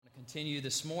continue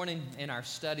this morning in our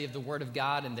study of the Word of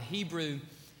God and the Hebrew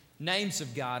names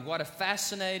of God. What a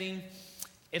fascinating,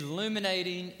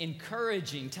 illuminating,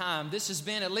 encouraging time this has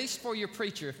been, at least for your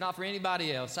preacher, if not for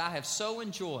anybody else. I have so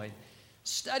enjoyed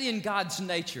studying God's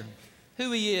nature,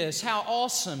 who He is, how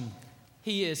awesome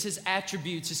He is, His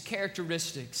attributes, His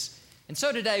characteristics. And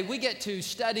so today we get to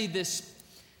study this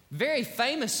very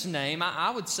famous name.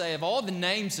 I would say of all the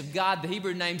names of God, the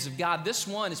Hebrew names of God, this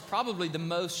one is probably the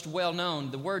most well-known,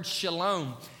 the word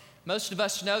shalom. Most of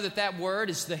us know that word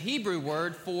is the Hebrew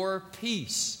word for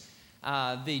peace.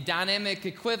 The dynamic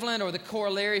equivalent or the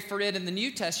corollary for it in the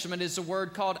New Testament is a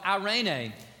word called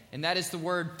irene, and that is the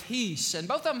word peace. And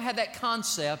both of them had that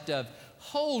concept of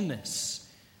wholeness,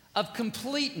 of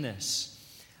completeness,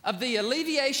 of the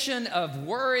alleviation of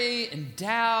worry and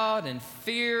doubt and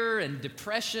fear and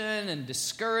depression and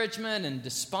discouragement and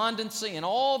despondency and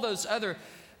all those other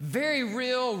very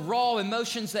real, raw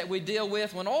emotions that we deal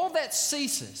with. When all that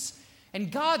ceases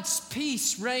and God's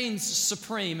peace reigns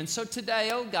supreme. And so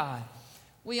today, oh God,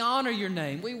 we honor your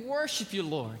name. We worship you,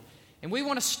 Lord. And we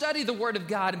want to study the Word of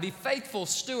God and be faithful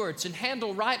stewards and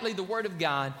handle rightly the Word of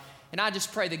God. And I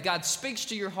just pray that God speaks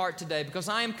to your heart today, because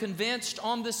I am convinced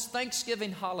on this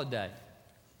Thanksgiving holiday,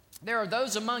 there are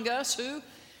those among us who,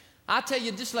 I tell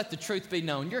you, just let the truth be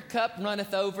known. Your cup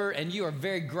runneth over and you are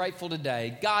very grateful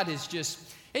today. God is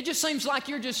it just seems like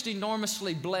you're just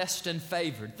enormously blessed and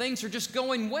favored. Things are just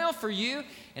going well for you.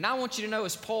 And I want you to know,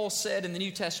 as Paul said in the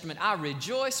New Testament, I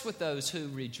rejoice with those who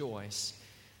rejoice.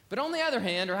 But on the other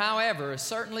hand, or however,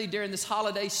 certainly during this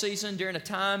holiday season, during a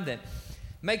time that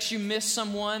makes you miss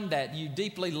someone that you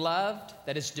deeply loved,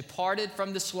 that has departed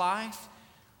from this life.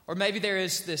 Or maybe there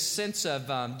is this sense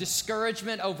of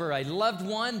discouragement over a loved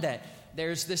one, that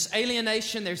there's this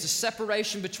alienation, there's a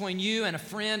separation between you and a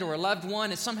friend or a loved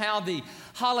one, and somehow the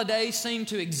holidays seem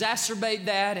to exacerbate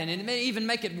that, and it may even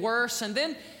make it worse. And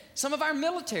then some of our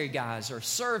military guys are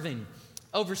serving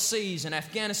overseas in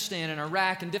Afghanistan and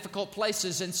Iraq and difficult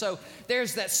places, and so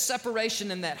there's that separation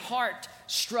and that heart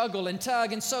struggle and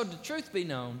tug. And so, the truth be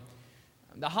known,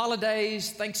 the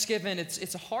holidays, Thanksgiving,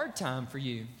 it's a hard time for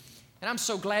you. And I'm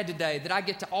so glad today that I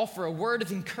get to offer a word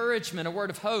of encouragement, a word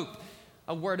of hope,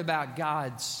 a word about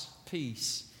God's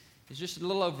peace. It's just a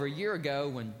little over a year ago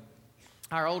when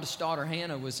our oldest daughter,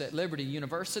 Hannah, was at Liberty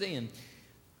University, and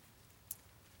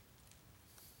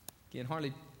can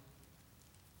hardly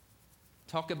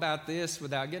talk about this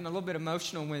without getting a little bit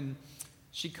emotional when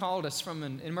she called us from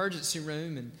an emergency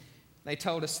room, and they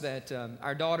told us that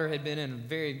our daughter had been in a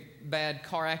very bad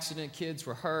car accident. Kids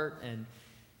were hurt,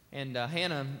 and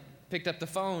Hannah picked up the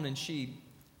phone and she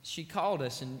called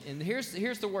us, and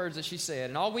here's the words that she said.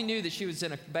 And all we knew that she was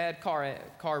in a bad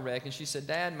car wreck, and she said,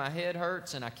 "Dad, my head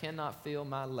hurts and I cannot feel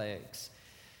my legs."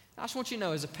 I just want you to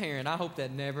know, as a parent, I hope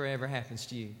that never ever happens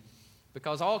to you,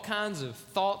 because all kinds of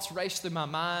thoughts race through my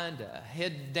mind,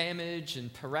 head damage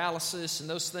and paralysis and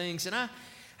those things. And I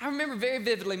remember very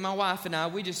vividly, my wife and I,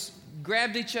 we just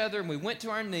grabbed each other and we went to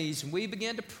our knees and we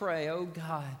began to pray, "Oh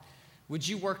God, would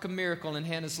you work a miracle in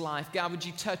Hannah's life? God, would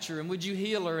you touch her and would you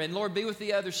heal her? And Lord, be with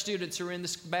the other students who are in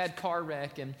this bad car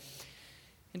wreck." And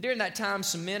during that time,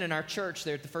 some men in our church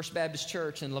there at the First Baptist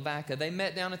Church in Lavaca, they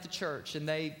met down at the church and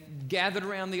they gathered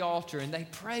around the altar and they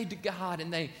prayed to God,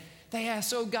 and they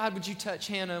asked, "Oh God, would you touch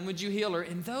Hannah and would you heal her?"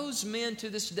 And those men to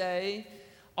this day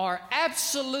are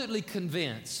absolutely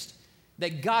convinced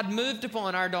that God moved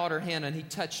upon our daughter Hannah and He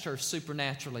touched her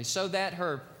supernaturally, so that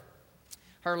her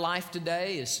life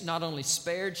today is not only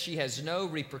spared, she has no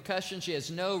repercussions, she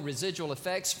has no residual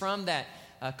effects from that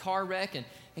car wreck.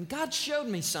 And God showed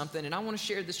me something, and I want to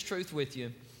share this truth with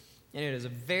you. And it is a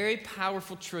very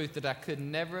powerful truth that I could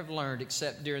never have learned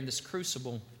except during this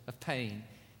crucible of pain.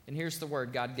 And here's the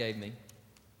word God gave me.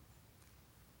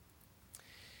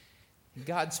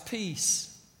 God's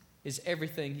peace is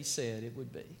everything He said it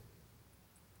would be.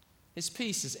 His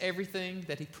peace is everything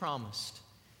that He promised.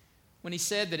 When He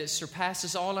said that it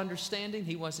surpasses all understanding,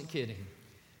 He wasn't kidding.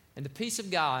 And the peace of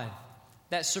God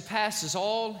that surpasses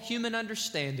all human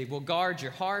understanding will guard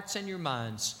your hearts and your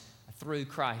minds through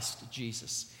Christ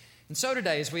Jesus. And so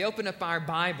today, as we open up our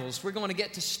Bibles, we're going to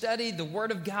get to study the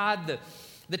Word of God,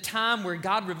 the time where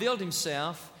God revealed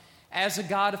Himself as a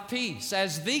God of peace,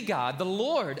 as the God, the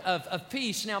Lord of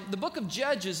peace. Now, the book of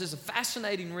Judges is a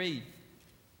fascinating read.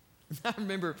 I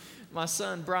remember my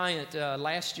son Bryant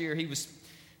last year, he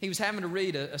was having to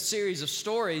read a series of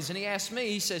stories, and he asked me,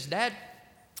 he says, "Dad,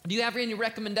 do you have any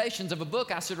recommendations of a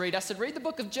book I should read?" I said, "Read the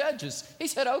book of Judges." He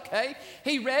said, "Okay."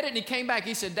 He read it and he came back.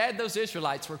 He said, "Dad, those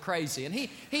Israelites were crazy." And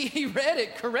he read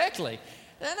it correctly.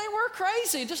 And they were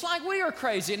crazy, just like we are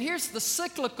crazy. And here's the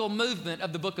cyclical movement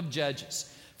of the book of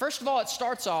Judges. First of all, it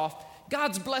starts off,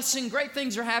 God's blessing, great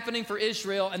things are happening for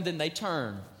Israel, and then they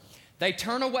turn. They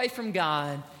turn away from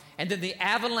God, and then the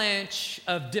avalanche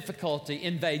of difficulty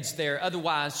invades their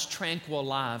otherwise tranquil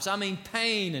lives. I mean,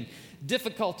 pain and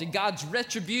difficulty, God's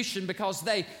retribution, because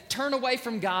they turn away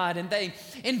from God and they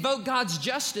invoke God's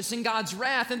justice and God's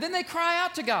wrath, and then they cry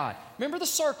out to God. Remember the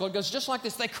circle, it goes just like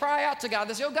this. They cry out to God.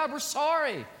 They say, oh God, we're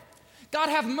sorry. God,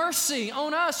 have mercy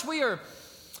on us. We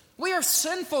are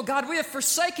sinful. God, we have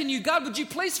forsaken you. God, would you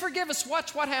please forgive us?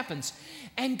 Watch what happens.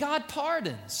 And God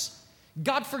pardons.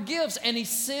 God forgives, and he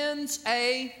sends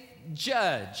a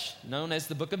judge, known as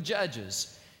the book of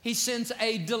Judges. He sends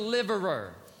a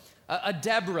deliverer, a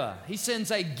Deborah. He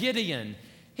sends a Gideon.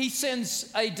 He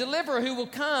sends a deliverer who will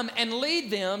come and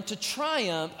lead them to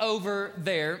triumph over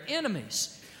their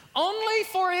enemies. Only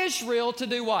for Israel to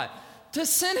do what? To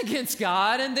sin against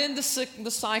God, and then the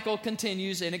cycle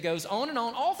continues, and it goes on and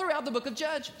on all throughout the book of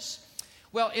Judges.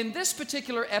 Well, in this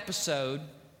particular episode,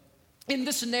 in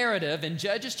this narrative, in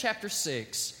Judges chapter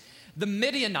 6, the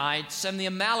Midianites and the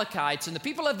Amalekites and the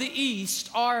people of the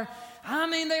east they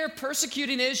are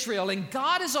persecuting Israel, and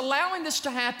God is allowing this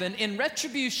to happen in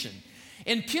retribution,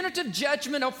 in punitive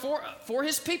judgment for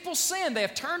his people's sin. They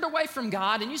have turned away from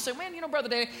God, and you say, man, Brother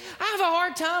Dave, I have a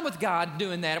hard time with God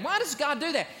doing that. Why does God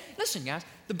do that? Listen, guys,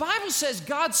 the Bible says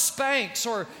God spanks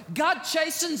or God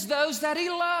chastens those that he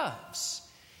loves.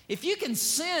 If you can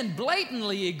sin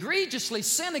blatantly, egregiously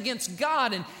sin against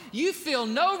God, and you feel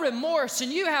no remorse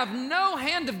and you have no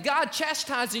hand of God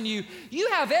chastising you, you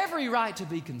have every right to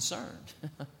be concerned.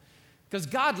 Because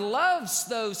God loves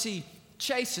those he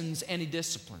chastens and he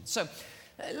disciplines. So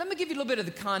let me give you a little bit of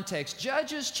the context.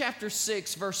 Judges chapter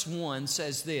 6 verse 1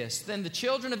 says this, then the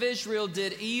children of Israel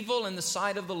did evil in the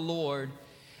sight of the Lord,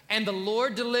 and the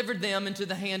Lord delivered them into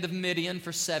the hand of Midian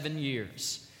for 7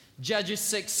 years. Judges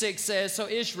 6:6 says, so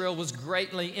Israel was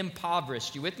greatly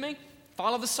impoverished. You with me?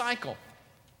 Follow the cycle.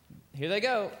 Here they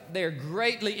go. They're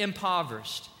greatly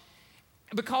impoverished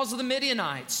because of the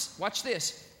Midianites. Watch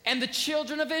this. And the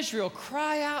children of Israel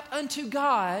cry out unto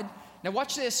God. Now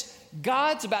watch this.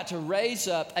 God's about to raise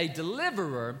up a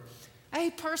deliverer,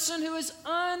 a person who is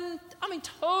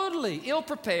totally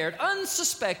ill-prepared,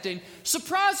 unsuspecting,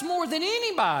 surprised more than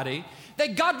anybody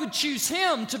that God would choose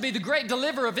him to be the great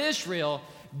deliverer of Israel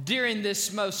during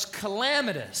this most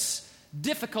calamitous,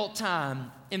 difficult time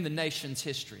in the nation's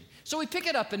history. So we pick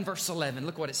it up in verse 11.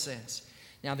 Look what it says.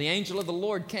 Now the angel of the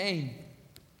Lord came,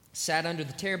 sat under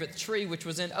the terebinth tree, which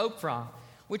was in Ophrah,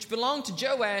 which belonged to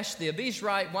Joash the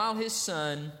Abizrite, while his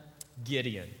son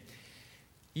Gideon.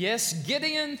 Yes,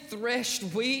 Gideon threshed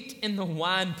wheat in the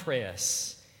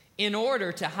winepress in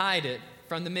order to hide it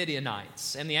from the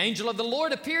Midianites. And the angel of the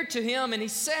Lord appeared to him, and he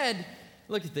said,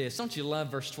 look at this, don't you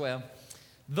love verse 12?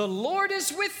 The Lord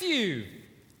is with you,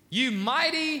 you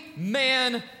mighty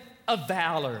man of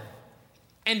valor.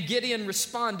 And Gideon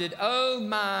responded, oh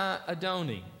my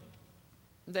Adoni.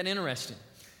 Isn't that interesting?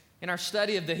 In our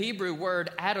study of the Hebrew word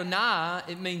Adonai,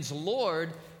 it means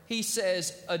Lord. He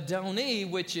says Adoni,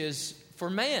 which is for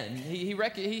man. He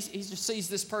just sees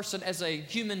this person as a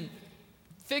human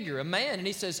figure, a man. And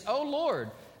he says, oh Lord,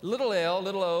 little L,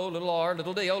 little O, little R,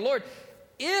 little D. Oh Lord,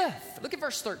 look at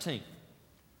verse 13.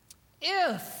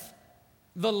 If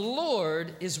the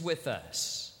Lord is with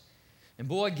us. And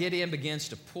boy, Gideon begins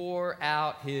to pour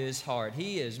out his heart.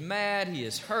 He is mad, he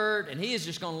is hurt, and he is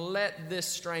just going to let this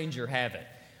stranger have it.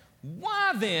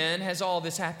 Why then has all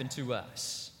this happened to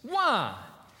us? Why?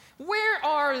 Where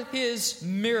are his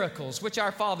miracles, which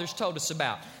our fathers told us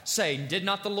about, saying, did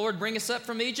not the Lord bring us up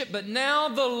from Egypt? But now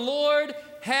the Lord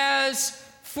has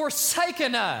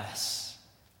forsaken us.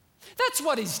 That's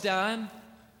what he's done.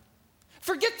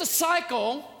 Forget the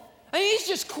cycle. He's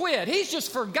just quit. He's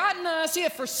just forgotten us. He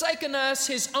has forsaken us,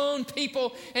 his own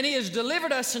people, and he has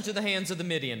delivered us into the hands of the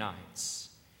Midianites.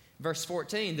 Verse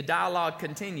 14, the dialogue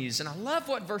continues, and I love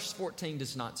what verse 14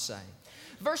 does not say.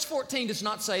 Verse 14 does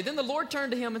not say, then the Lord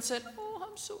turned to him and said, oh,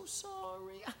 I'm so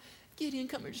sorry. Gideon,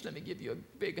 come here, just let me give you a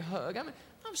big hug.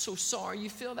 I'm so sorry you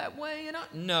feel that way.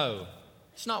 No,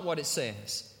 it's not what it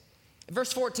says. In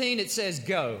verse 14, it says,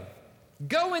 go.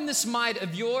 Go in this might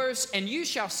of yours, and you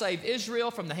shall save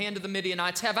Israel from the hand of the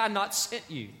Midianites. Have I not sent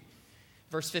you?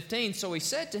 Verse 15, so he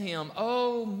said to him,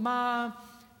 oh, my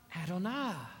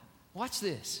Adonai. Watch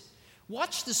this.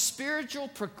 Watch the spiritual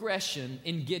progression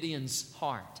in Gideon's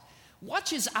heart. Watch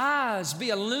his eyes be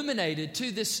illuminated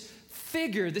to this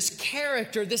figure, this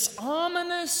character, this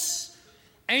ominous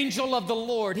angel of the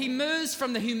Lord. He moves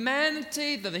from the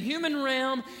humanity, the human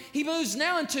realm. He moves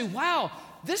now into, wow,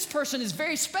 this person is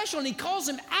very special, and he calls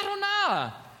him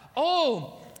Adonai.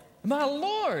 Oh, my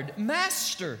Lord,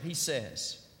 Master, he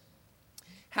says.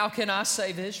 How can I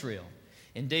save Israel?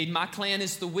 Indeed, my clan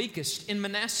is the weakest in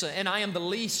Manasseh, and I am the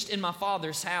least in my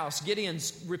father's house.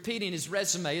 Gideon's repeating his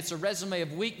resume. It's a resume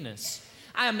of weakness.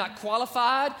 I am not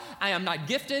qualified. I am not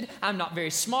gifted. I'm not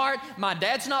very smart. My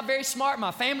dad's not very smart.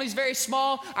 My family's very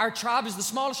small. Our tribe is the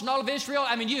smallest in all of Israel.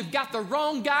 I mean, you've got the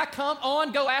wrong guy. Come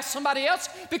on, go ask somebody else,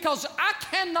 because I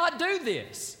cannot do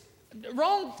this.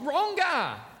 Wrong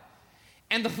guy.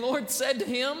 And the Lord said to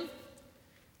him,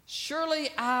 surely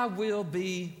I will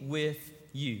be with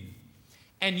you,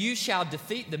 and you shall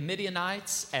defeat the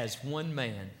Midianites as one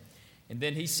man. And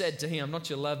then he said to him, don't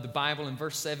you love the Bible? In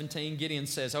verse 17, Gideon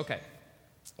says, okay,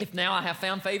 if now I have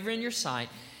found favor in your sight,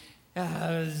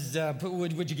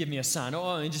 would you give me a sign?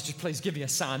 Oh, just please give me a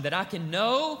sign that I can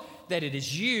know that it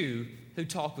is you who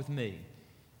talk with me.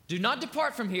 Do not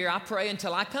depart from here, I pray,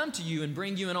 until I come to you and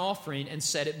bring you an offering and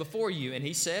set it before you. And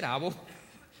he said, I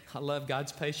love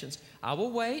God's patience. I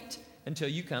will wait until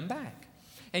you come back.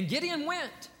 And Gideon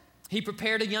went. He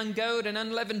prepared a young goat and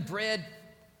unleavened bread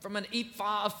from an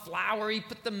ephah of flour. He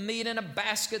put the meat in a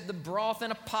basket, the broth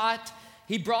in a pot.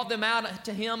 He brought them out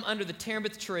to him under the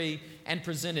terebinth tree and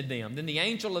presented them. Then the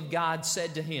angel of God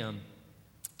said to him,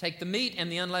 take the meat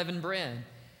and the unleavened bread,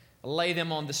 lay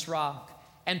them on this rock,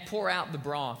 and pour out the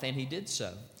broth. And he did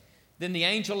so. Then the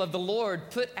angel of the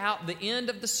Lord put out the end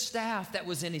of the staff that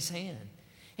was in his hand.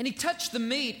 And he touched the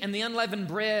meat and the unleavened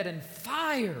bread, and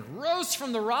fire rose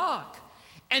from the rock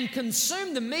and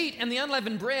consumed the meat and the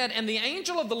unleavened bread. And the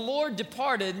angel of the Lord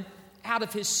departed out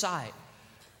of his sight.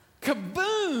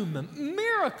 Kaboom!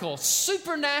 Miracle,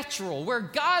 supernatural, where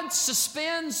God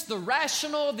suspends the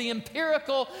rational, the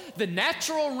empirical, the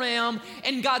natural realm,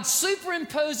 and God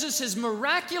superimposes his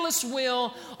miraculous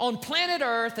will on planet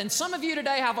Earth. And some of you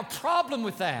today have a problem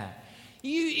with that.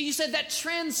 You said that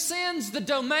transcends the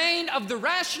domain of the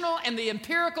rational and the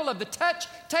empirical, of the touch,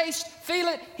 taste, feel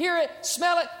it, hear it,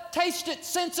 smell it, taste it,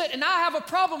 sense it, and I have a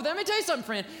problem with that. Let me tell you something,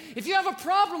 friend. If you have a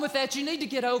problem with that, you need to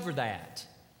get over that.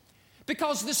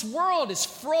 Because this world is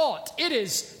fraught. It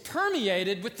is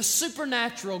permeated with the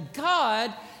supernatural.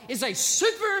 God is a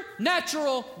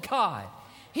supernatural God.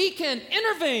 He can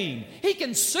intervene. He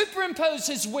can superimpose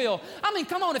his will. I mean,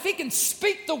 come on, if he can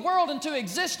speak the world into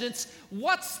existence,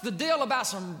 what's the deal about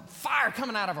some fire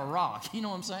coming out of a rock? You know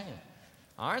what I'm saying?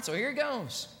 All right, so here it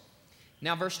goes.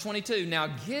 Now, verse 22. Now,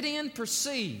 Gideon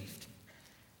perceived.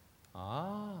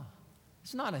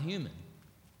 It's not a human.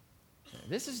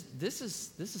 This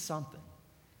is something.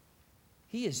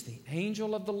 He is the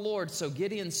angel of the Lord. So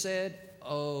Gideon said,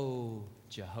 oh,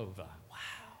 Jehovah. Wow.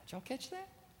 Did y'all catch that?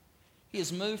 He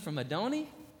has moved from Adoni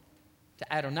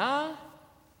to Adonai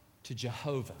to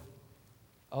Jehovah.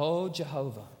 Oh,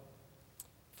 Jehovah,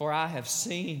 for I have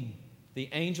seen the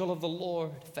angel of the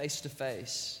Lord face to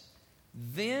face.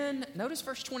 Then, notice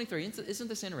verse 23. Isn't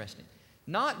this interesting?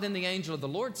 Not then the angel of the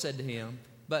Lord said to him,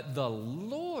 but the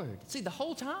Lord. See, the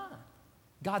whole time,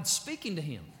 God's speaking to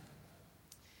him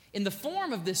in the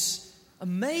form of this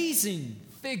amazing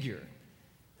figure.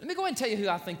 Let me go ahead and tell you who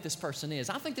I think this person is.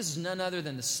 I think this is none other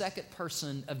than the second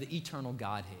person of the eternal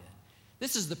Godhead.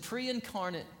 This is the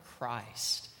pre-incarnate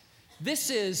Christ.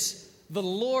 This is the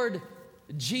Lord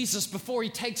Jesus before he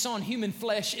takes on human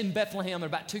flesh in Bethlehem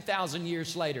about 2,000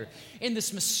 years later. In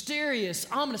this mysterious,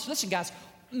 ominous, listen guys,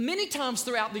 many times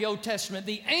throughout the Old Testament,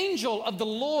 the angel of the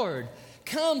Lord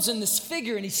comes in this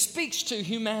figure and he speaks to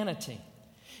humanity.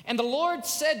 And the Lord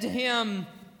said to him,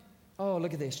 oh,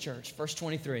 look at this, church, verse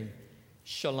 23.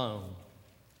 Shalom.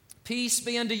 Peace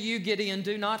be unto you, Gideon.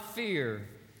 Do not fear.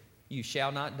 You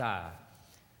shall not die.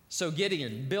 So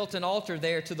Gideon built an altar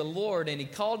there to the Lord, and he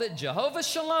called it Jehovah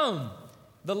Shalom.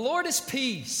 The Lord is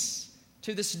peace.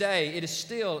 To this day, it is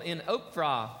still in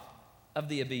Ophrah of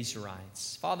the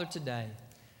Abiezrites. Father, today,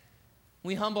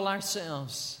 we humble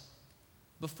ourselves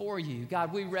before you.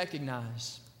 God, we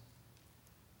recognize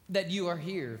that you are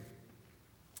here.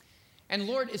 And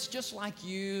Lord, it's just like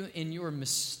you in your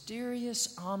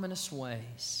mysterious, ominous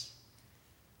ways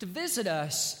to visit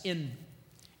us in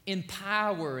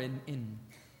power,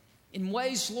 in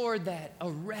ways, Lord, that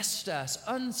arrest us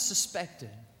unsuspected.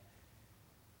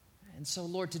 And so,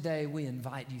 Lord, today we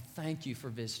invite you. Thank you for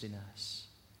visiting us.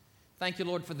 Thank you,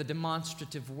 Lord, for the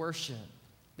demonstrative worship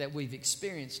that we've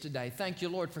experienced today. Thank you,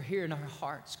 Lord, for hearing our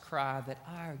hearts cry that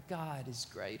our God is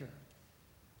greater.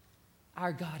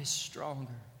 Our God is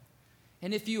stronger.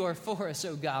 And if you are for us,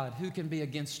 oh God, who can be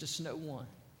against us? No one.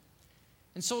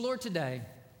 And so, Lord, today,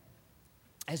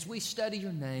 as we study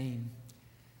your name,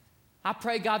 I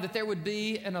pray, God, that there would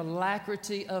be an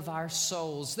alacrity of our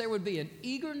souls. There would be an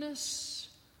eagerness,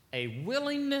 a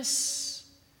willingness,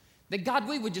 that, God,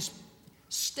 we would just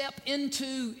step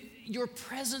into your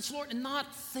presence, Lord, and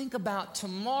not think about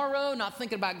tomorrow, not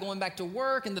thinking about going back to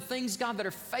work and the things, God, that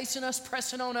are facing us,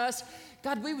 pressing on us.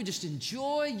 God, we would just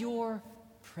enjoy your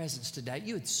presence today.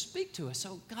 You would speak to us.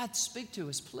 Oh, God, speak to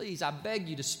us, please. I beg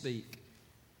you to speak.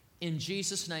 In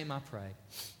Jesus' name I pray.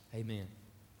 Amen.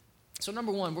 So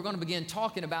number one, we're going to begin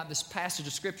talking about this passage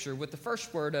of Scripture with the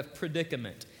first word of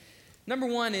predicament. Number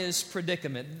one is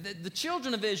predicament. The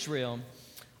children of Israel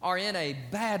are in a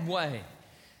bad way.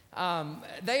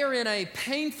 They are in a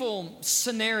painful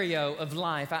scenario of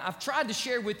life. I've tried to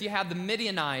share with you how the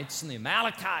Midianites and the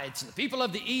Amalekites and the people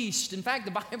of the east, in fact,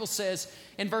 the Bible says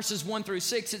in verses 1 through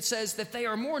 6, it says that they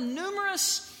are more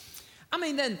numerous,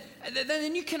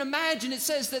 than you can imagine. It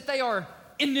says that they are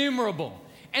innumerable,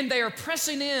 and they are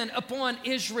pressing in upon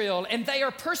Israel, and they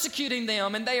are persecuting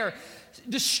them, and they are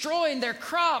destroying their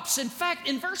crops. In fact,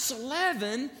 in verse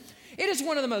 11, it is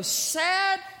one of the most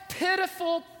sad,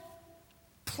 pitiful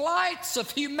plights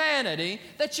of humanity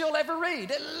that you'll ever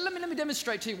read. Let me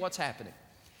demonstrate to you what's happening.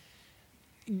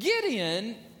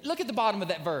 Gideon, look at the bottom of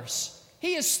that verse.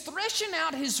 He is threshing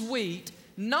out his wheat,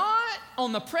 not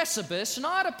on the precipice,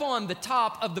 not upon the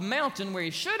top of the mountain where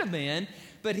he should have been,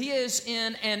 but he is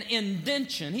in an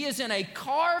indention. He is in a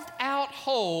carved out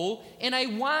hole in a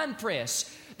wine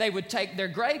press. They would take their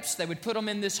grapes, they would put them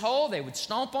in this hole, they would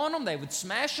stomp on them, they would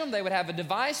smash them, they would have a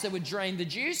device that would drain the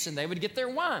juice, and they would get their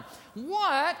wine.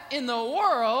 What in the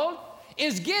world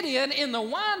is Gideon in the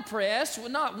wine press? Well,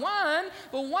 not wine,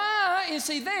 but why is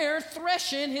he there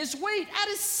threshing his wheat? That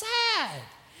is sad.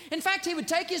 In fact, he would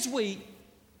take his wheat,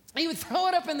 he would throw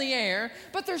it up in the air,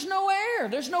 but there's no air.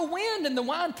 There's no wind in the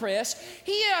wine press.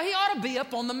 He ought to be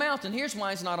up on the mountain. Here's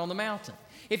why he's not on the mountain.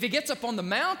 If he gets up on the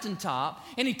mountaintop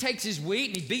and he takes his wheat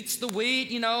and he beats the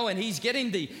wheat, and he's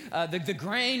getting the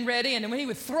grain ready, and when he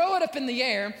would throw it up in the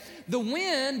air, the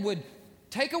wind would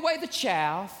take away the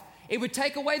chaff, it would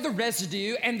take away the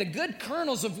residue, and the good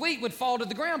kernels of wheat would fall to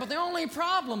the ground. But the only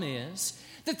problem is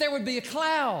that there would be a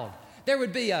cloud. It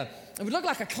would look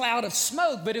like a cloud of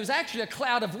smoke, but it was actually a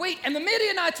cloud of wheat. And the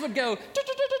Midianites would go,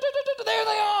 there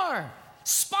they are,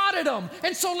 spotted them,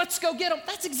 and so let's go get them.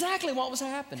 That's exactly what was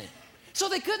happening. So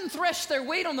they couldn't thresh their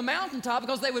wheat on the mountaintop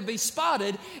because they would be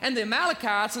spotted, and the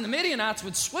Amalekites and the Midianites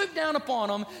would swoop down upon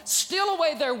them, steal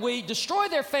away their wheat, destroy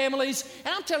their families.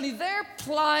 And I'm telling you, their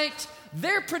plight,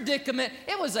 their predicament,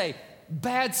 it was a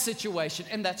bad situation,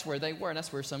 and that's where they were, and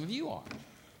that's where some of you are.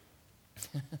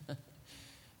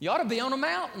 You ought to be on a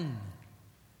mountain.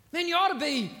 Man, you ought to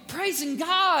be praising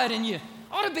God, and you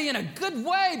ought to be in a good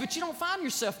way, but you don't find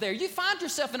yourself there. You find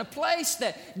yourself in a place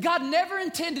that God never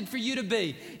intended for you to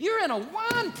be. You're in a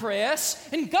wine press,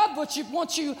 and God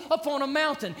wants you up on a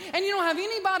mountain, and you don't have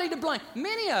anybody to blame.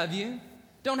 Many of you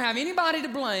don't have anybody to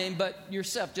blame but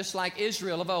yourself, just like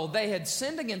Israel of old. They had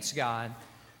sinned against God.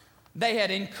 They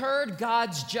had incurred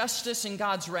God's justice and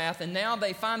God's wrath, and now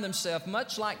they find themselves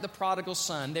much like the prodigal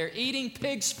son. They're eating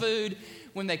pig's food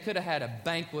when they could have had a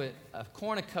banquet, a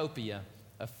cornucopia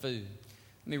of food.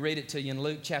 Let me read it to you in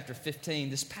Luke chapter 15.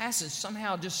 This passage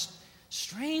somehow just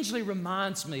strangely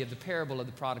reminds me of the parable of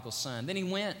the prodigal son. Then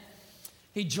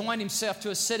he joined himself to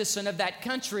a citizen of that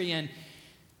country, and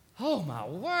oh my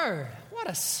word, what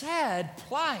a sad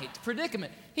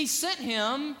predicament. He sent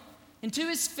him into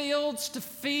his fields to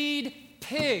feed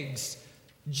pigs.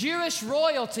 Jewish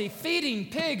royalty feeding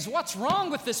pigs. What's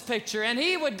wrong with this picture? And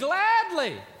he would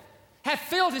gladly have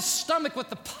filled his stomach with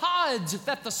the pods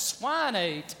that the swine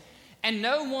ate, and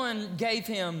no one gave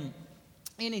him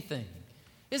anything.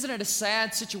 Isn't it a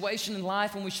sad situation in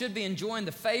life when we should be enjoying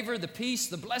the favor, the peace,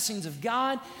 the blessings of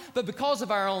God, but because of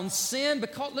our own sin,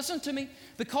 listen to me,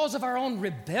 because of our own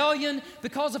rebellion,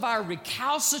 because of our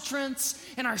recalcitrance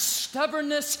and our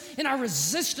stubbornness and our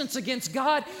resistance against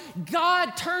God,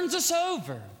 God turns us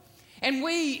over, and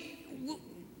we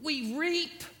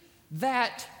reap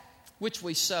that which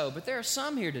we sow. But there are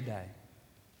some here today,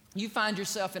 you find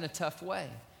yourself in a tough way,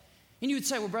 and you would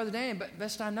say, well, Brother Dan, but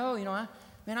best I know,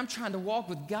 I'm trying to walk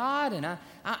with God, and I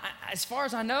as far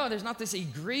as I know, there's not this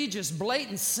egregious,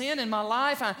 blatant sin in my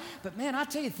life. But man, I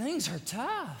tell you, things are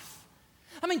tough.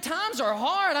 Times are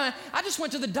hard. I just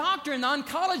went to the doctor, and the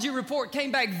oncology report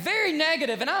came back very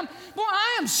negative, and I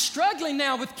am struggling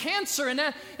now with cancer. And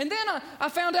then I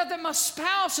found out that my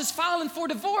spouse is filing for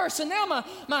divorce, and now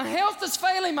my health is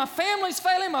failing, my family's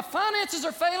failing, my finances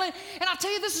are failing. And I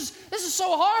tell you, this is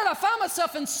so hard. I found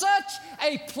myself in such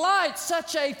a plight,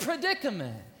 such a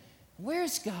predicament.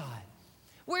 Where's God?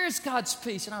 Where's God's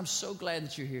peace? And I'm so glad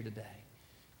that you're here today.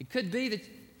 It could be that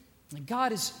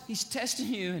God He's testing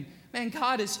you, and man,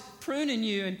 God is pruning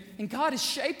you, and God is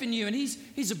shaping you, and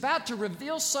He's about to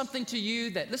reveal something to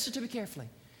you that, listen to me carefully,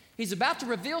 He's about to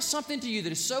reveal something to you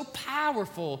that is so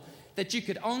powerful that you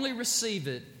could only receive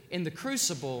it in the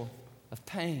crucible of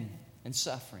pain and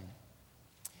suffering.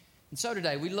 And so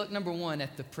today we look, number one,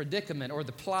 at the predicament or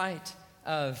the plight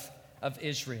of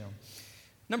Israel.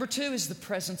 Number two is the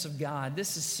presence of God.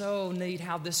 This is so neat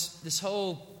how this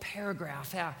whole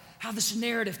paragraph, how this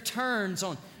narrative turns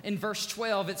on. In verse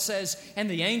 12 it says, "And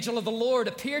the angel of the Lord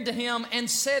appeared to him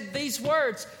and said these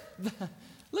words."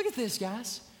 Look at this,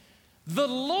 guys. "The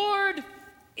Lord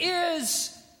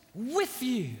is with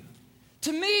you."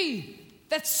 To me,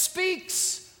 that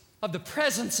speaks of the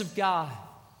presence of God.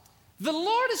 The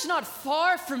Lord is not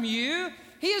far from you.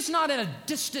 He is not in a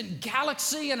distant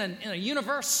galaxy in a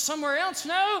universe somewhere else.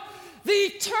 No, the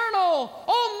eternal,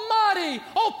 almighty,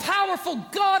 all-powerful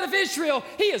God of Israel,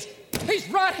 He's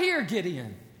right here,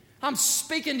 Gideon. I'm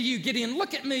speaking to you, Gideon.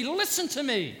 Look at me. Listen to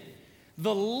me.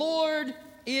 The Lord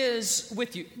is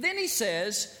with you. Then he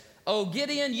says, "Oh,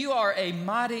 Gideon, you are a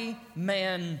mighty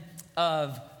man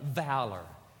of valor."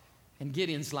 And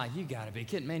Gideon's like, "You got to be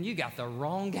kidding, man. You got the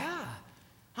wrong guy.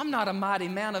 I'm not a mighty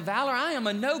man of valor. I am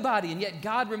a nobody." And yet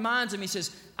God reminds him, He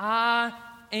says, "I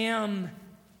am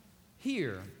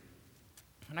here."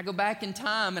 And I go back in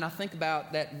time and I think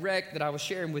about that wreck that I was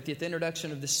sharing with you at the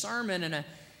introduction of this sermon. And,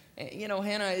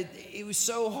 Hannah, it was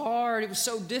so hard. It was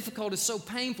so difficult. It was so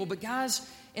painful. But guys,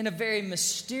 in a very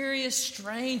mysterious,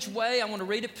 strange way, I want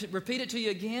to repeat it to you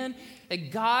again,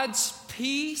 that God's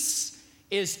peace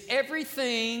is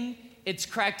everything it's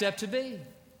cracked up to be.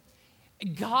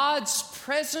 God's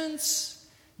presence,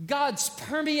 God's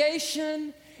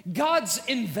permeation, God's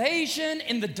invasion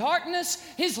in the darkness,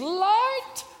 His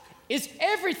light is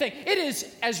everything. It is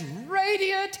as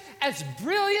radiant, as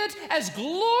brilliant, as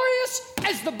glorious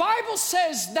as the Bible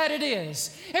says that it is.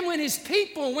 And when His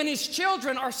people, when His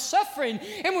children are suffering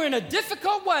and we're in a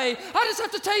difficult way, I just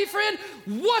have to tell you, friend,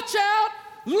 watch out,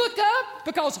 look up,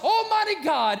 because Almighty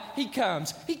God, He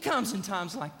comes. He comes in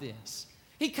times like this.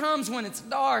 He comes when it's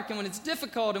dark and when it's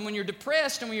difficult and when you're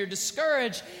depressed and when you're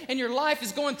discouraged and your life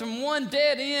is going from one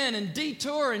dead end and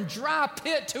detour and dry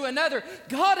pit to another.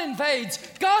 God invades,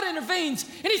 God intervenes,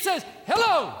 and He says,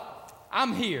 "Hello,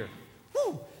 I'm here.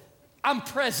 Woo, I'm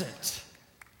present,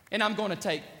 and I'm going to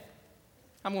take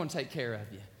care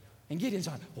of you." And Gideon's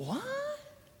like, "What?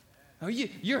 Are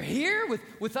you're here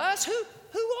with us? Who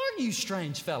are you,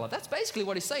 strange fella?" That's basically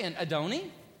what he's saying. Adoni,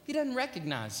 he doesn't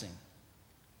recognize him.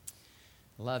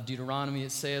 I love Deuteronomy.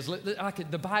 It says,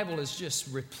 the Bible is just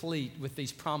replete with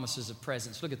these promises of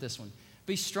presence. Look at this one.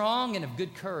 "Be strong and of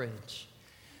good courage.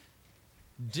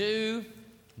 Do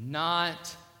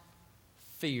not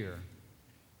fear."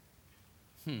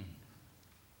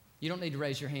 You don't need to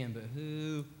raise your hand, but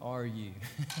who are you?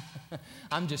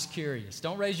 I'm just curious.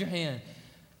 Don't raise your hand.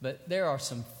 But there are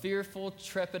some fearful,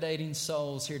 trepidating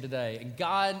souls here today. And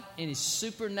God, in His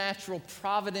supernatural,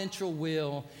 providential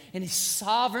will, in His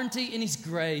sovereignty, in His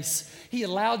grace, He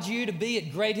allowed you to be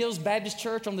at Great Hills Baptist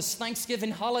Church on this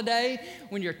Thanksgiving holiday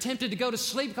when you're tempted to go to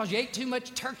sleep because you ate too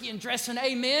much turkey and dressing.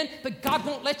 Amen. But God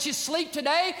won't let you sleep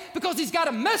today because He's got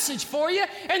a message for you.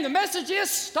 And the message is,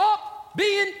 stop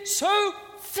being so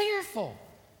fearful.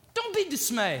 Don't be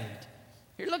dismayed.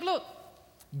 Here, look.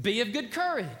 Be of good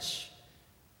courage.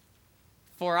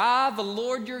 "For I, the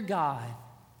Lord your God,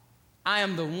 I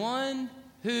am the one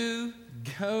who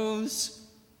goes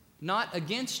not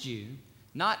against you,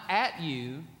 not at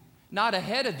you, not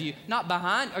ahead of you, not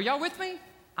behind." Are y'all with me?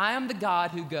 "I am the God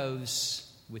who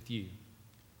goes with you.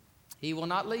 He will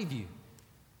not leave you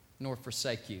nor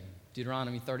forsake you."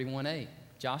 Deuteronomy 31:8.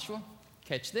 Joshua,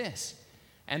 catch this.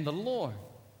 "And the Lord,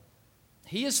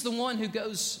 He is the one who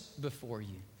goes before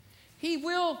you. He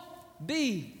will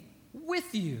be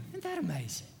with you." Isn't that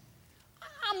amazing?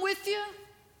 I'm with you.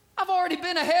 I've already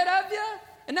been ahead of you,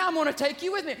 and now I'm going to take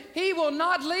you with me. He will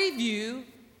not leave you.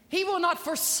 He will not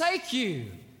forsake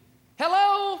you.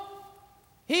 Hello?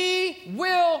 He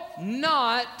will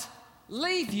not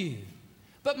leave you.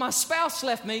 "But my spouse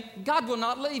left me." God will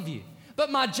not leave you. "But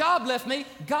my job left me."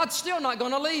 God's still not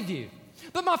going to leave you.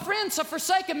 "But my friends have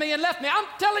forsaken me and left me." I'm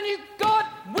telling you, God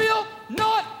will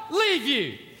not leave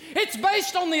you. It's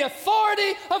based on the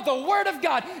authority of the Word of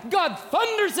God. God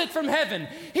thunders it from heaven.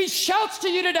 He shouts to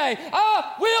you today,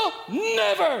 "I will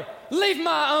never leave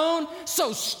my own."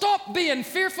 So stop being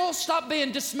fearful. Stop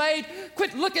being dismayed.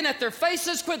 Quit looking at their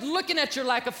faces. Quit looking at your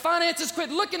lack of finances. Quit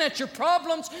looking at your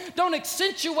problems. Don't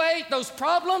accentuate those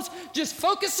problems. Just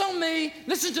focus on me.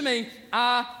 Listen to me.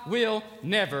 I will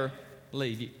never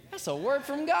leave you. That's a word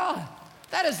from God.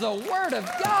 That is the Word of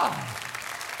God.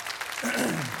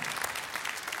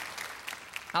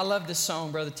 I love this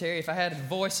song, Brother Terry. If I had a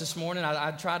voice this morning,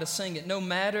 I'd try to sing it. "No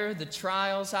matter the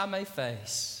trials I may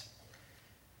face,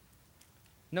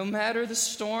 no matter the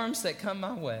storms that come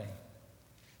my way.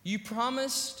 You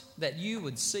promised that you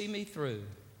would see me through.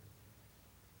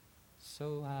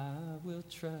 So I will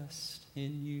trust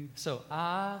in you. So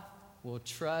I will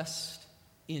trust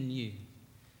in you.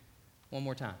 One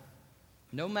more time.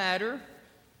 No matter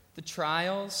the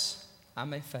trials I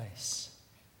may face,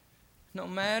 no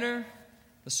matter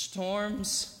the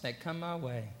storms that come my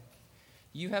way,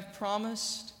 you have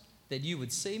promised that you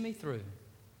would see me through.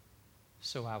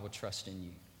 So I will trust in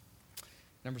you.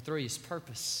 Number 3 is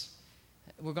purpose.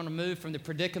 We're going to move from the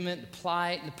predicament, the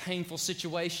plight, and the painful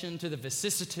situation to the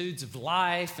vicissitudes of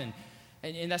life.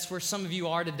 And that's where some of you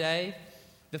are today.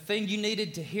 The thing you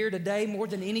needed to hear today more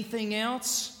than anything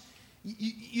else,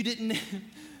 you didn't.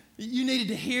 You needed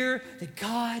to hear that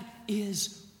God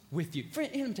is with you. Friend,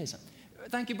 let me tell you something.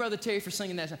 Thank you, Brother Terry, for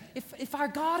singing that. If our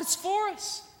God is for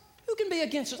us, who can be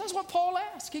against us? That's what Paul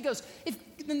asked. He goes,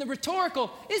 then the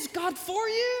rhetorical, is God for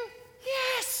you?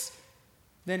 Yes.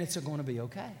 Then it's going to be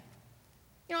okay.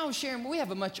 You know, I was sharing, we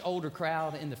have a much older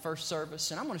crowd in the first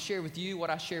service, and I'm going to share with you what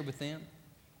I shared with them.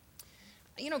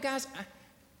 You know, guys,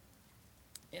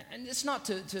 and it's not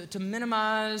to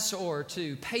minimize or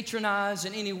to patronize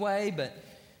in any way, but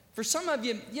for some of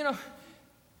you, you know,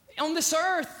 on this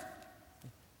earth,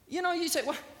 you know, you say,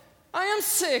 well, I am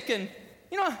sick, and,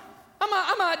 you know,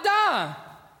 I might die.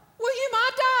 Well, you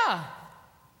might die.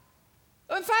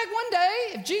 In fact, one day,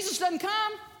 if Jesus doesn't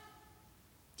come,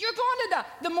 you're going to die.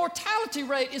 The mortality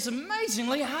rate is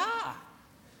amazingly high.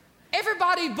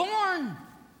 Everybody born,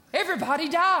 everybody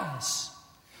dies.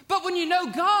 But when you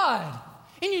know God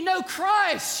and you know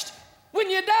Christ, when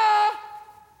you die,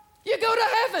 you go to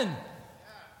heaven.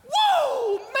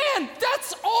 Whoa, man,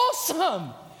 that's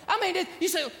awesome. I mean, you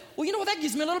say, well, you know what, that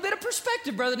gives me a little bit of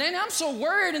perspective, Brother Danny. I'm so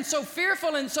worried and so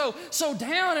fearful and so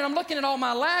down, and I'm looking at all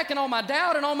my lack and all my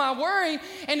doubt and all my worry,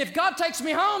 and if God takes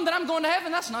me home, then I'm going to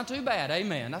heaven. That's not too bad,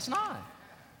 amen. That's not.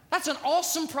 That's an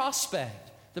awesome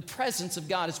prospect. The presence of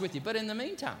God is with you. But in the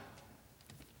meantime,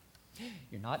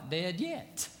 you're not dead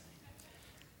yet.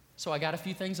 So I got a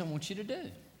few things I want you to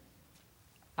do.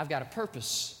 I've got a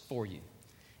purpose for you.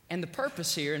 And the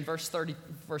purpose here in verse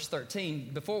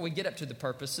 13, before we get up to the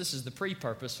purpose, this is the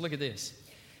pre-purpose. Look at this.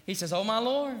 He says, oh, my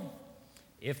Lord,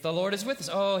 if the Lord is with us.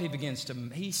 Oh, he's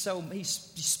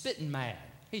spitting mad.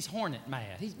 He's hornet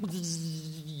mad.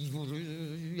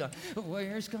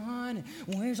 Where's God?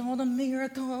 Where's all the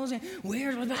miracles? And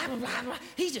where's blah, blah, blah, blah.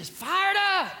 He's just fired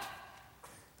up.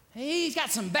 He's got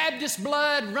some Baptist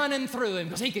blood running through him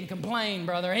because he can complain,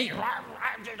 brother. I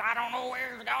don't know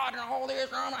where's God and all this.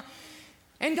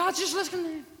 And God's just listening to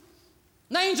him.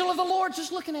 The angel of the Lord's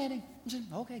just looking at him. He said,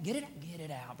 okay, get it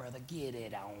out, brother. Get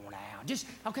it on out.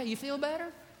 Okay, you feel better?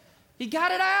 He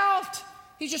got it out.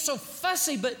 He's just so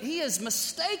fussy, but he is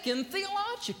mistaken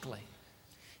theologically.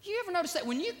 You ever notice that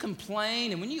when you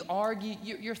complain and when you argue,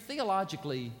 you're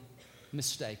theologically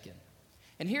mistaken?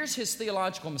 And here's his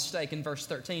theological mistake in verse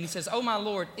 13. He says, oh, my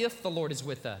Lord, if the Lord is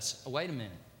with us. Oh, wait a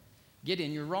minute.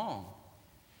 Gideon, you're wrong.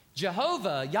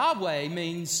 Jehovah, Yahweh,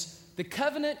 means the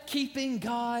covenant-keeping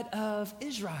God of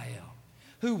Israel,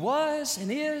 who was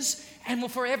and is and will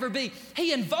forever be.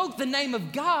 He invoked the name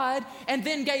of God and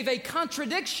then gave a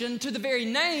contradiction to the very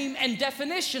name and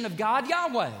definition of God,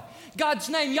 Yahweh. God's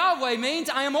name, Yahweh, means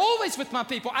I am always with my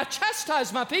people. I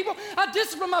chastise my people. I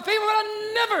discipline my people, but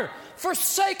I never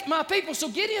forsake my people. So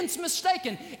Gideon's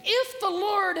mistaken. If the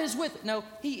Lord is with... No,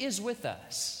 he is with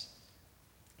us.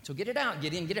 So get it out,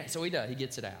 Gideon, get it out. So he does. He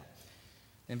gets it out.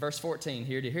 In verse 14,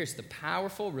 here's the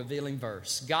powerful, revealing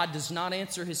verse. God does not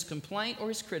answer his complaint or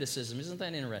his criticism. Isn't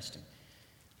that interesting?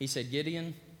 He said,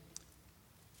 Gideon,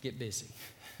 get busy.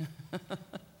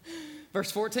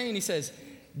 Verse 14, he says,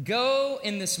 go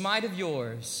in this might of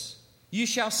yours. You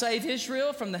shall save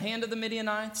Israel from the hand of the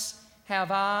Midianites.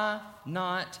 Have I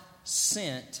not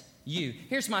sent you?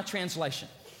 Here's my translation.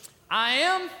 I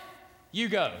am, you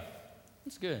go.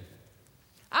 That's good.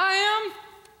 I am,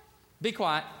 be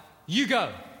quiet. You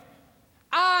go.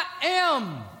 I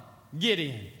am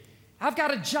Gideon. I've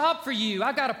got a job for you.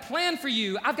 I've got a plan for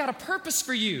you. I've got a purpose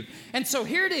for you. And so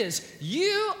here it is.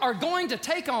 You are going to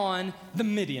take on the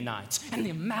Midianites and the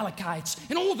Amalekites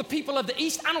and all the people of the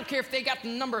east. I don't care if they got the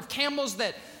number of camels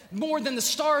that more than the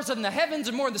stars in the heavens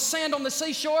and more than the sand on the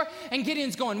seashore. And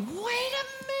Gideon's going, wait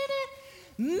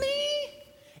a minute. Me?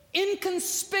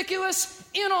 Inconspicuous,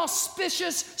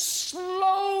 inauspicious,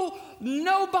 slow,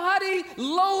 nobody,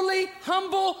 lowly,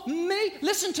 humble me.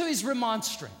 Listen to his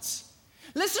remonstrance.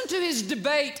 Listen to his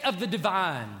debate of the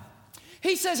divine.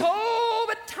 He says, oh,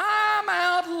 but time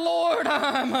out, Lord,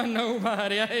 I'm a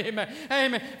nobody. Amen.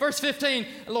 Amen. Verse 15,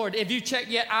 Lord, have you checked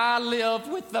yet? I live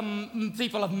with the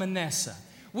people of Manasseh.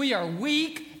 We are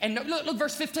weak. And look,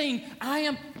 verse 15.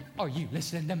 Are you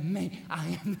listening to me?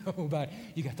 I am nobody.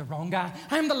 You got the wrong guy.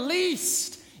 I am the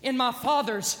least in my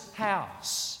Father's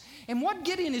house. And what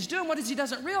Gideon is doing, what he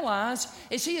doesn't realize,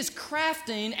 is he is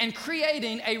crafting and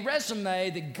creating a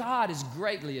resume that God is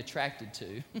greatly attracted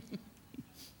to.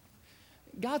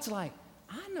 God's like,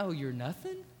 I know you're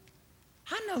nothing.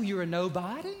 I know you're a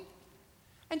nobody.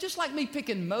 And just like me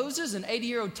picking Moses, an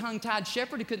 80-year-old tongue-tied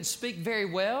shepherd who couldn't speak very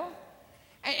well,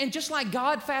 and just like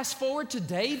God fast forward to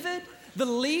David, the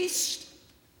least,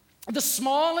 the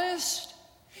smallest.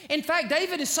 In fact,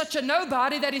 David is such a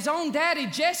nobody that his own daddy,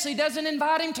 Jesse, doesn't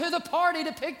invite him to the party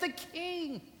to pick the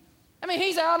king. I mean,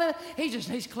 he's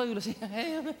clueless.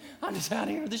 I'm just out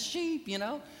here with the sheep, you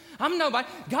know. I'm nobody.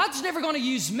 God's never going to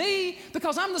use me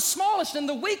because I'm the smallest and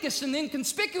the weakest and the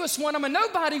inconspicuous one. I'm a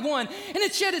nobody one. And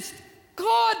it's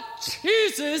God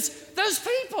chooses those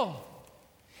people.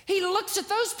 He looks at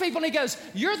those people and he goes,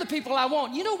 you're the people I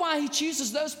want. You know why he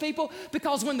chooses those people?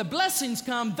 Because when the blessings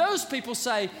come, those people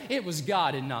say, it was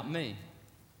God and not me.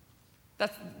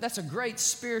 That's a great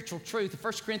spiritual truth.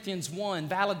 1 Corinthians 1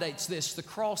 validates this. The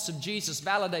cross of Jesus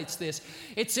validates this.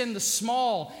 It's in the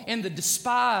small, in the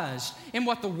despised, in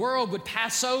what the world would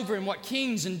pass over, and what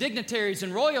kings and dignitaries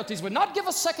and royalties would not give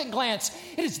a second glance.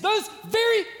 It is those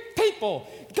very people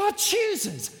God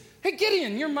chooses. Hey,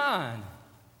 Gideon, you're mine.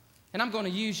 And I'm going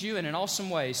to use you in an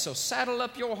awesome way. So saddle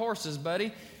up your horses,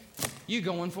 buddy. You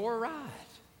going for a ride.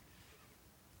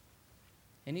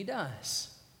 And he does.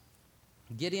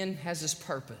 Gideon has his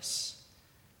purpose.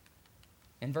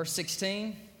 In verse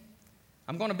 16,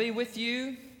 I'm going to be with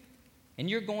you, and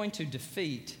you're going to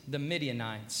defeat the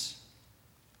Midianites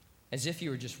as if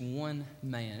you were just one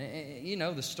man. You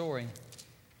know the story.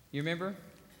 You remember?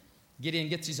 Gideon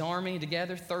gets his army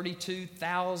together,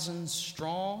 32,000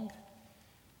 strong.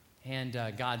 And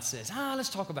God says, let's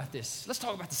talk about this. Let's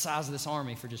talk about the size of this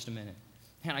army for just a minute.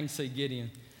 And I can see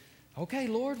Gideon, okay,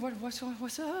 Lord, what's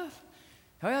up?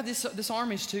 Well, this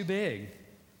army's too big.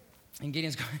 And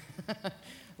Gideon's going,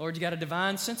 Lord, you got a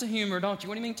divine sense of humor, don't you?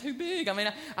 What do you mean too big? I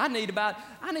mean, I need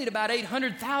about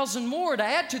 800,000 more to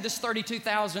add to this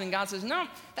 32,000. And God says, no,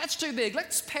 that's too big.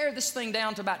 Let's pare this thing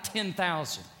down to about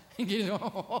 10,000. And Gideon's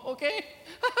going, okay.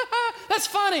 That's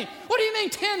funny. What do you mean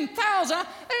 10,000?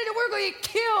 We're going to get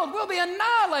killed. We'll be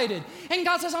annihilated. And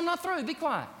God says, I'm not through. Be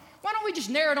quiet. Why don't we just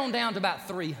narrow it on down to about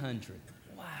 300?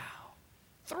 Wow.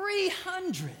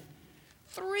 300.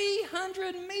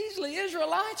 300 measly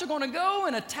Israelites are going to go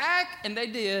and attack, and they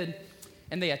did.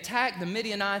 And they attacked the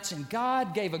Midianites, and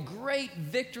God gave a great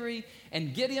victory,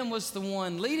 and Gideon was the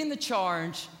one leading the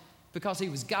charge because he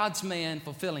was God's man,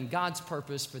 fulfilling God's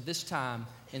purpose for this time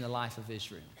in the life of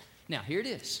Israel. Now, here it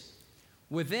is.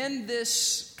 Within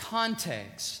this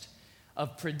context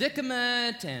of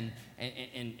predicament and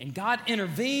God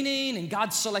intervening and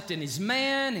God selecting his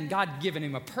man and God giving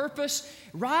him a purpose,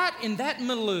 right in that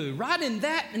milieu,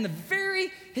 in the very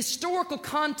historical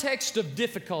context of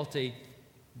difficulty,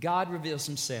 God reveals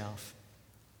himself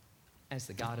as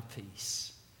the God of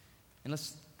peace. And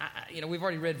we've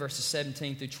already read verses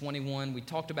 17 through 21. We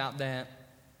talked about that.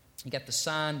 You got the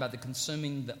sign by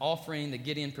the offering that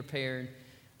Gideon prepared.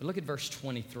 But look at verse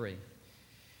 23.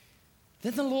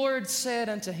 Then the Lord said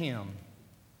unto him,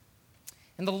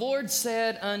 and the Lord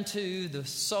said unto the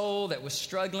soul that was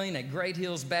struggling at Great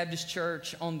Hills Baptist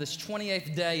Church on this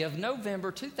 28th day of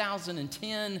November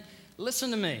 2010, listen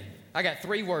to me. I got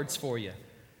 3 words for you.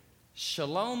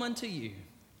 Shalom unto you.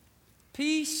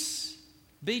 Peace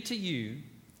be to you.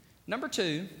 Number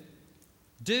 2,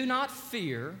 do not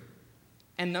fear.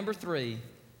 And number 3,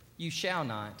 you shall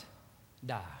not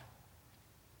die.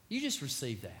 You just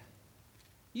receive that.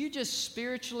 You just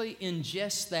spiritually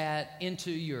ingest that into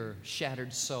your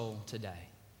shattered soul today.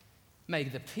 May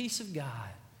the peace of God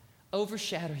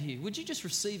overshadow you. Would you just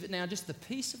receive it now? Just the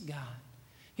peace of God.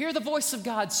 Hear the voice of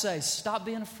God say, stop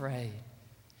being afraid.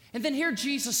 And then hear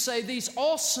Jesus say these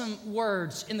awesome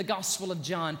words in the Gospel of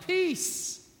John.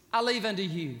 Peace I leave unto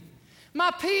you.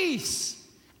 My peace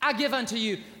I give unto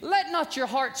you. Let not your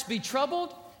hearts be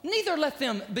troubled, neither let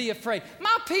them be afraid.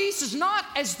 My peace is not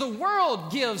as the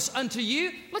world gives unto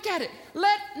you. Look at it.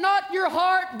 Let not your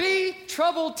heart be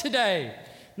troubled today,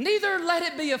 neither let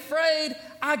it be afraid.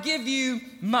 I give you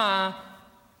my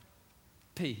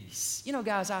peace. You know,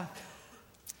 guys, I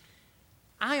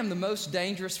am the most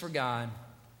dangerous for God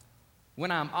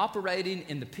when I'm operating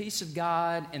in the peace of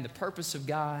God and the purpose of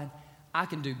God. I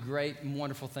can do great and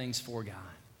wonderful things for God.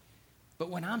 But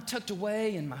when I'm tucked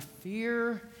away in my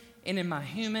fear and in my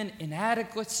human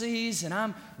inadequacies, and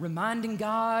I'm reminding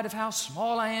God of how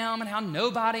small I am and how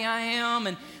nobody I am,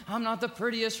 and I'm not the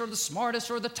prettiest or the smartest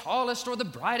or the tallest or the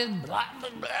brightest, blah, blah,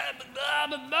 blah, blah,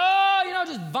 blah, blah, you know,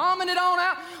 just vomit it on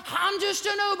out. I'm just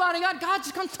a nobody. God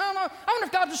just comes down. I wonder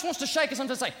if God just wants to shake us and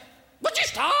just say, would you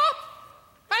stop?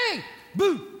 Hey,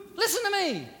 boo, listen to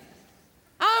me.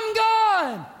 I'm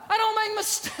God. I don't make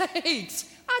mistakes.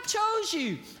 I chose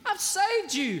you. I've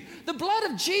saved you. The blood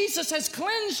of Jesus has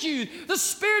cleansed you. The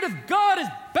Spirit of God has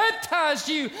baptized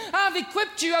you. I've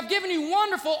equipped you. I've given you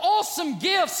wonderful, awesome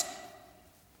gifts.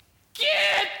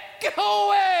 Get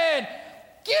going.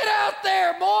 Get out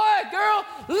there, boy, girl.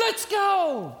 Let's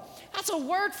go. That's a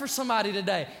word for somebody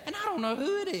today, and I don't know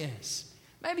who it is.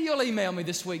 Maybe you'll email me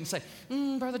this week and say,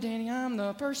 Brother Danny, I'm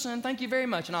the person. Thank you very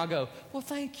much. And I'll go, well,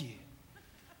 thank you.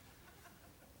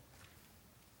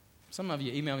 Some of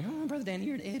you email me, Brother Danny,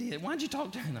 you're an idiot. Why'd you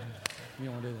talk to him? No, you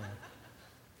don't want to do that.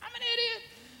 I'm an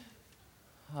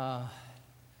idiot.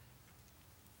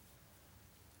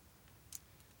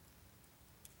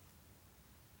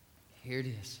 Here it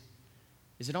is.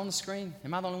 Is it on the screen?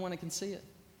 Am I the only one that can see it?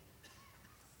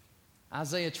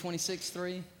 Isaiah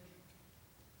 26:3.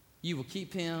 You will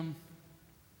keep him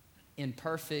in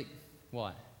perfect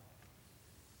what?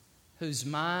 Whose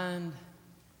mind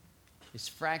is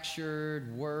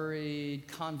fractured, worried,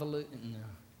 convoluted. No.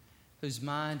 Whose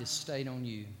mind is stayed on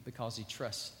you because he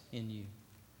trusts in you.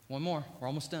 One more. We're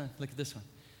almost done. Look at this one.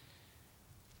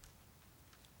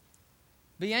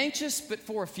 Be anxious, but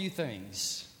for a few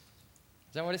things.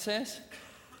 Is that what it says?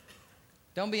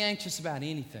 Don't be anxious about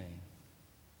anything.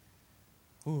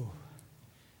 Ooh.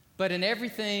 But in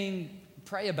everything,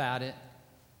 pray about it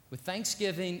with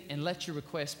thanksgiving, and let your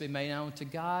requests be made known to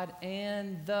God,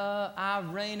 and the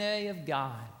irene of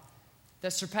God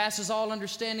that surpasses all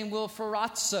understanding will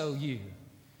ferrazzo you.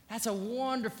 That's a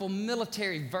wonderful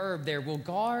military verb there, will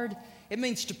guard. It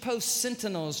means to post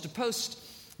sentinels, to post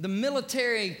the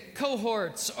military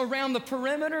cohorts around the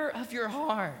perimeter of your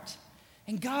heart.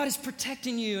 And God is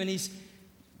protecting you, and He's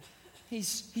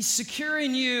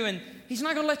securing you, and He's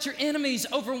not going to let your enemies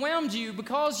overwhelm you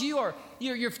because you're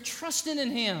trusting in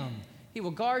Him. He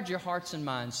will guard your hearts and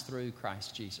minds through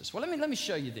Christ Jesus. Well, let me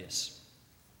show you this.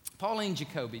 Pauline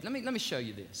Jacoby, let me show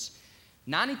you this.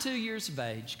 92 years of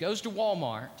age, goes to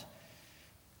Walmart,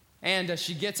 and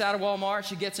she gets out of Walmart,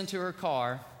 she gets into her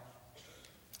car.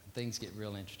 Things get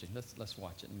real interesting. Let's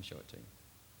watch it. Let me show it to you.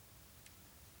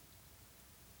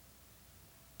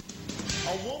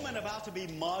 A woman about to be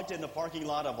mugged in the parking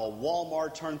lot of a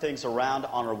Walmart turned things around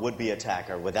on her would-be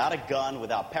attacker. Without a gun,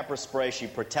 without pepper spray, she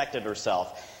protected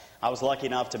herself. I was lucky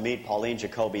enough to meet Pauline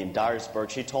Jacoby in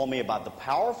Dyersburg. She told me about the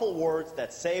powerful words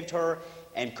that saved her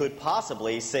and could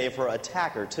possibly save her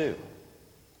attacker, too.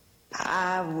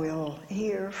 I will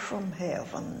hear from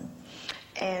heaven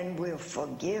and will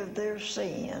forgive their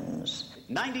sins.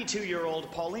 92-year-old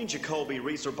Pauline Jacoby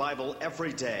reads her Bible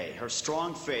every day. Her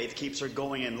strong faith keeps her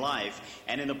going in life,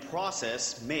 and in the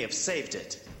process may have saved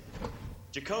it.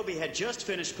 Jacoby had just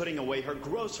finished putting away her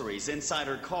groceries inside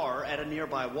her car at a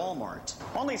nearby Walmart.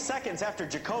 Only seconds after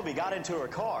Jacoby got into her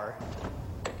car,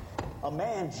 a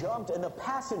man jumped in the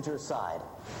passenger side.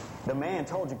 The man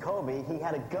told Jacoby he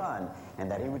had a gun and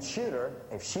that he would shoot her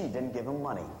if she didn't give him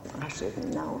money. I said,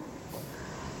 no,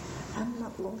 I'm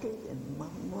not going to give him my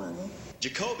money.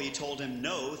 Jacoby told him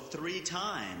no 3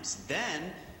 times.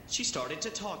 Then she started to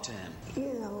talk to him.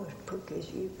 You know, as quick as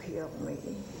you kill me,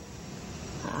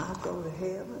 I'll go to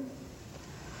heaven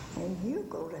and you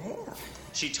go to hell.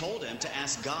 She told him to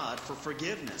ask God for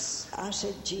forgiveness. I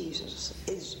said, Jesus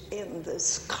is in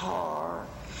this car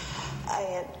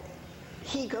and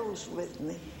He goes with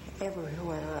me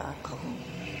everywhere I go.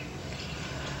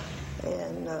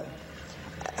 And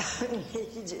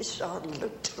he just sort of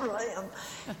looked around,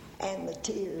 and the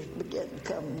tears began to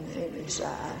come in his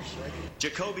eyes.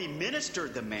 Jacoby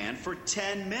ministered the man for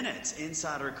 10 minutes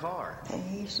inside her car. And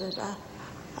he said,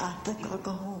 I think I'll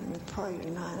go home and pray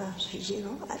tonight. I said, you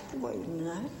don't have to wait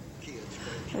tonight.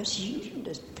 I said, you can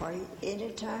just pray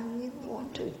anytime you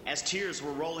want to. As tears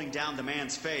were rolling down the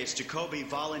man's face, Jacoby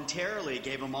voluntarily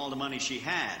gave him all the money she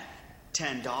had.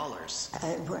 $10.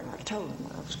 And when I told him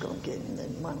I was going to give him the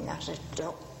money, I said,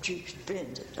 don't you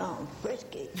spend it on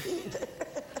whiskey either.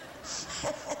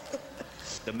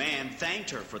 The man thanked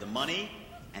her for the money,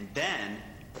 and then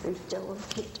he told him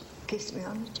to kiss me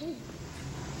on the cheek.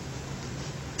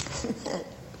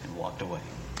 and walked away.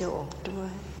 He walked away.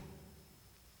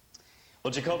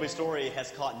 Well, Jacoby's story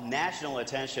has caught national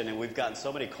attention, and we've gotten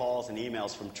so many calls and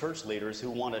emails from church leaders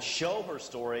who want to show her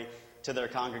story to their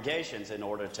congregations in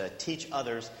order to teach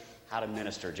others how to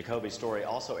minister. Jacoby's story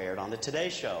also aired on the Today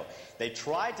Show. They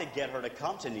tried to get her to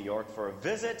come to New York for a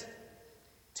visit.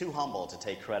 Too humble to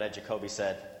take credit, Jacoby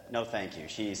said, no thank you.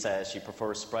 She says she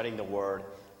prefers spreading the word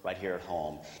right here at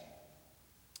home.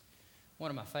 One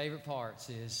of my favorite parts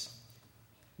is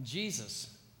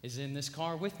Jesus is in this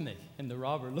car with me. And the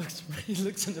robber looks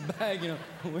in the bag,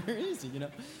 where is he,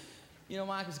 You know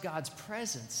why? Because God's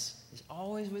presence is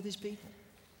always with his people.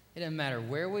 It doesn't matter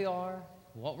where we are,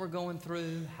 what we're going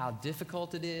through, how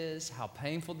difficult it is, how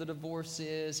painful the divorce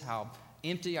is, how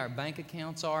empty our bank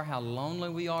accounts are, how lonely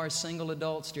we are as single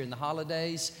adults during the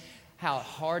holidays, how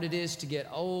hard it is to get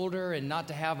older and not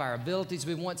to have our abilities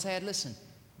we once had. Listen,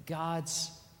 God's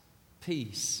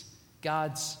peace,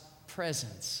 God's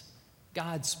presence,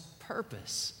 God's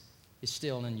purpose is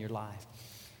still in your life.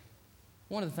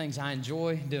 One of the things I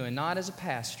enjoy doing, not as a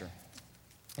pastor,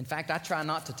 in fact, I try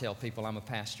not to tell people I'm a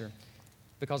pastor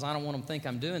because I don't want them to think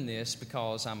I'm doing this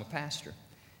because I'm a pastor.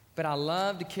 But I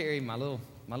love to carry my little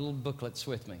booklets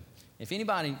with me. If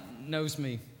anybody knows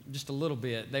me just a little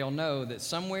bit, they'll know that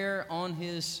somewhere on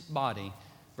his body,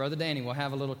 Brother Danny will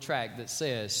have a little tract that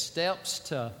says, Steps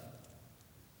to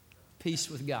Peace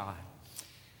with God.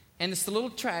 And it's the little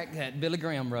tract that Billy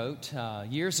Graham wrote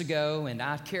years ago, and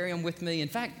I carry them with me. In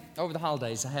fact, over the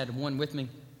holidays, I had one with me,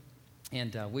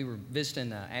 and we were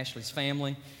visiting Ashley's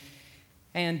family.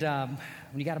 And when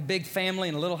you got a big family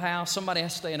in a little house, somebody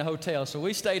has to stay in a hotel. So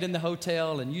we stayed in the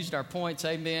hotel and used our points,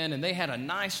 amen. And they had a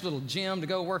nice little gym to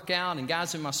go work out. And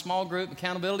guys in my small group,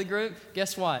 accountability group,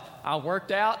 guess what? I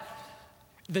worked out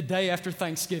the day after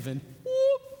Thanksgiving.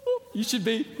 You should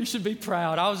be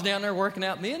proud. I was down there working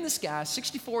out. Me and this guy,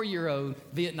 64-year-old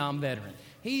Vietnam veteran.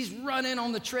 He's running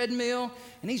on the treadmill,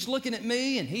 and he's looking at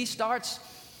me, and he starts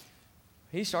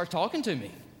talking to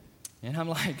me. And I'm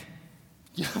like,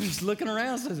 I'm just looking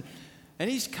around, and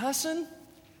he's cussing,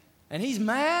 and he's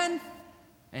mad,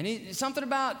 and he's something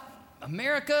about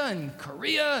America and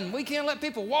Korea, and we can't let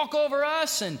people walk over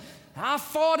us, and I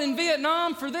fought in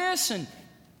Vietnam for this, and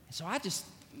so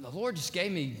the Lord just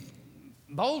gave me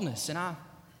boldness, and I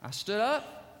stood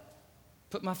up,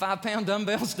 put my 5-pound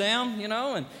dumbbells down,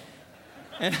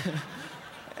 and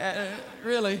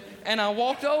really, and I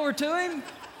walked over to him,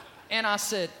 and I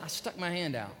stuck my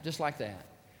hand out just like that.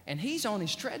 And he's on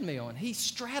his treadmill, and he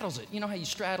straddles it. You know how you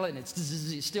straddle it, and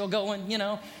it's still going,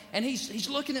 And he's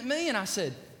looking at me, and I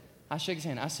shook his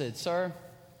hand. I said, Sir,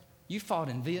 you fought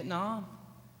in Vietnam?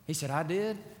 He said, I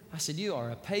did. I said, you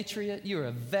are a patriot. You're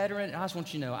a veteran. And I just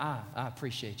want you to know I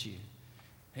appreciate you.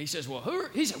 He says, well,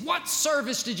 he said, what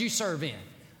service did you serve in?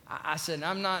 I said,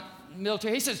 I'm not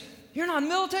military. He says, you're not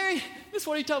military? This is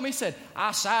what he told me. He said,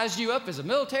 I sized you up as a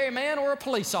military man or a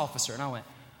police officer. And I went,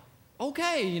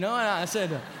 okay, and I said,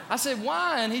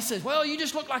 why? And he said, well, you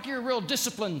just look like you're a real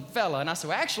disciplined fella. And I said,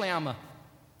 well, actually, I'm a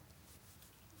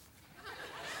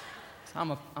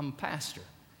pastor.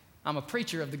 I'm a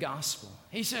preacher of the gospel.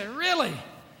 He said, really?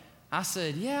 I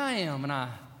said, yeah, I am. And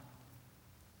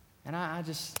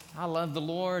I love the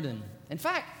Lord. And in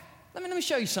fact, let me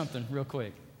show you something real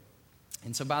quick.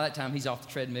 And so by that time, he's off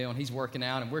the treadmill, and he's working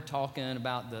out, and we're talking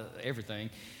about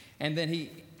everything. And then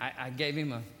I gave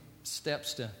him a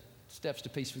steps to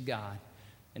peace with God.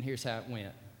 And here's how it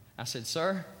went. I said,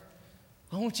 sir,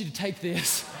 I want you to take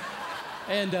this.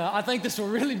 And I think this will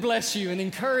really bless you and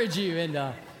encourage you.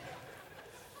 And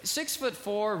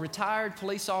 6'4", retired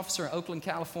police officer in Oakland,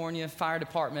 California, fire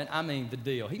department. I mean, the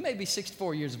deal. He may be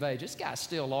 64 years of age. This guy's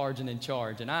still large and in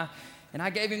charge. And I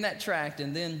gave him that tract,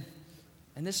 and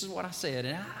this is what I said.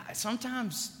 And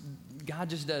sometimes God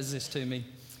just does this to me.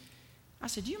 I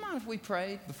said, do you mind if we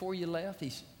prayed before you left?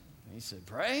 He said,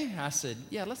 pray? I said,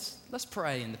 yeah, let's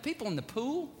pray. And the people in the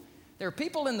pool, there are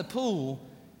people in the pool,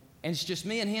 and it's just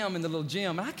me and him in the little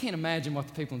gym. And I can't imagine what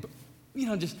the people in the pool,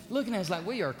 just looking at us like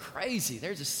we are crazy.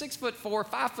 There's a 6'4",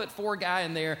 5'4" guy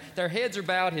in there. Their heads are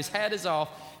bowed. His hat is off.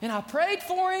 And I prayed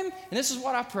for him, and this is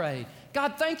what I prayed.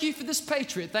 God, thank you for this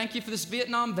patriot. Thank you for this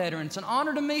Vietnam veteran. It's an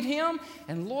honor to meet him.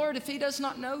 And Lord, if he does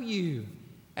not know you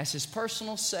as his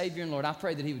personal Savior and Lord, I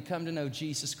pray that he would come to know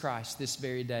Jesus Christ this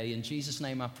very day. In Jesus'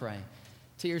 name I pray.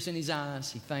 Tears in his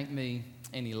eyes, he thanked me,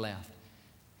 and he left.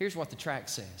 Here's what the tract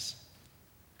says.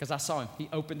 Because I saw him. He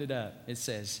opened it up. It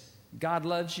says, God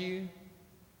loves you.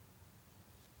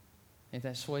 Ain't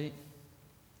that sweet?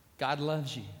 God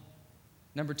loves you.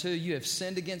 Number 2, you have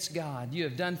sinned against God. You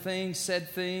have done things, said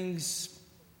things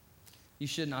you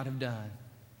should not have done.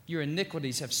 Your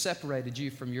iniquities have separated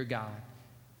you from your God.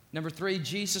 Number 3,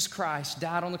 Jesus Christ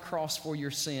died on the cross for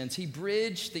your sins. He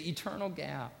bridged the eternal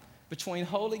gap between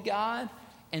holy God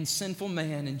and sinful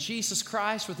man. And Jesus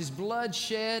Christ, with his blood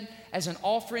shed as an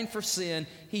offering for sin,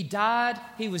 he died,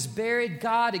 he was buried,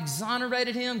 God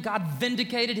exonerated him, God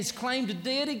vindicated his claim to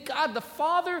deity, God the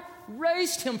Father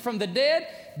raised him from the dead.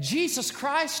 Jesus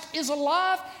Christ is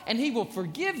alive, and he will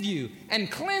forgive you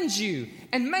and cleanse you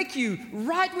and make you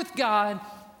right with God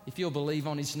if you'll believe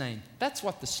on his name. That's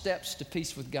what the Steps to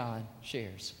Peace with God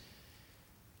shares.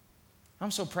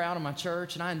 I'm so proud of my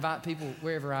church, and I invite people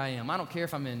wherever I am. I don't care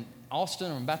if I'm in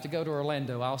Austin or I'm about to go to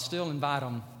Orlando. I'll still invite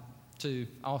them to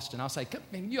Austin. I'll say,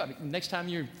 next time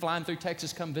you're flying through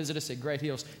Texas, come visit us at Great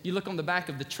Hills. You look on the back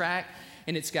of the track,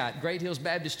 and it's got Great Hills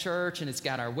Baptist Church, and it's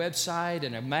got our website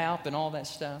and a map and all that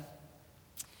stuff.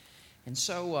 And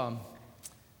so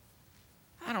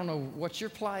I don't know what your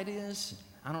plight is.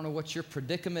 I don't know what your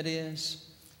predicament is.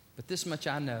 But this much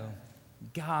I know.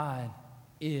 God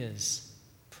is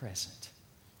present.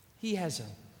 He has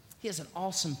an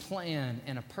awesome plan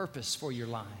and a purpose for your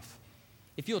life.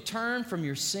 If you'll turn from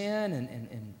your sin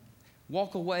and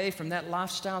walk away from that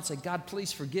lifestyle and say, God,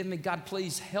 please forgive me. God,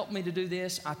 please help me to do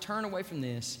this. I turn away from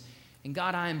this. And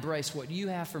God, I embrace what you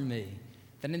have for me.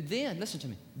 And then, listen to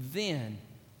me, then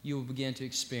you will begin to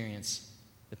experience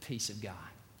the peace of God.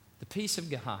 The peace of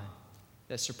God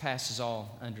that surpasses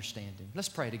all understanding. Let's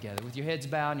pray together with your heads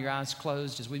bowed and your eyes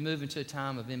closed as we move into a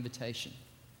time of invitation.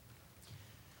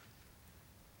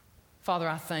 Father,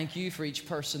 I thank you for each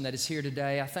person that is here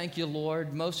today. I thank you,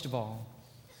 Lord, most of all,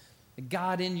 that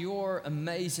God, in your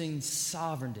amazing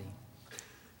sovereignty,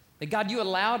 that God, you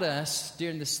allowed us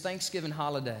during this Thanksgiving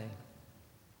holiday,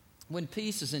 when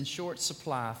peace is in short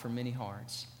supply for many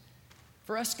hearts,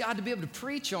 for us, God, to be able to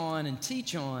preach on and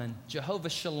teach on Jehovah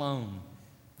Shalom,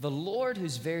 the Lord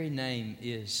whose very name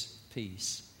is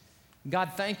peace.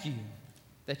 God, thank you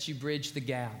that you bridge the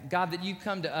gap. God, that you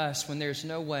come to us when there's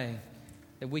no way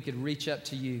that we could reach up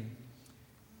to you.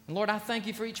 And Lord, I thank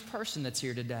you for each person that's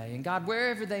here today. And God,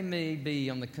 wherever they may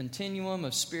be on the continuum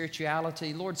of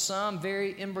spirituality, Lord, some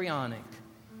very embryonic,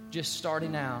 just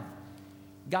starting out.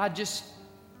 God, just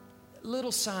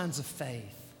little signs of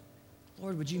faith.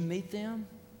 Lord, would you meet them?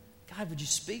 God, would you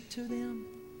speak to them?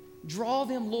 Draw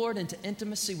them, Lord, into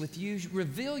intimacy with you.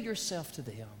 Reveal yourself to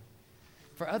them.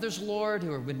 For others, Lord,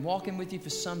 who have been walking with you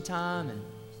for some time, and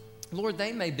Lord,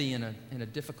 they may be in a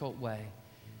difficult way.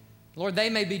 Lord, they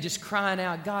may be just crying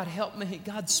out, God, help me.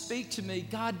 God, speak to me.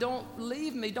 God, don't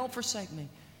leave me. Don't forsake me.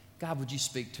 God, would you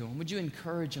speak to them? Would you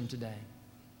encourage them today?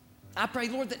 I pray,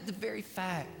 Lord, that the very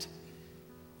fact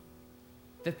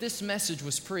that this message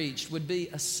was preached would be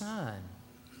a sign,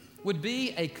 would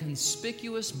be a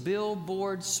conspicuous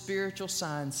billboard spiritual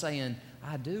sign saying,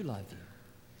 I do love you.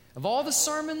 Of all the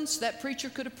sermons that preacher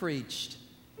could have preached,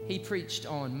 he preached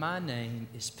on my name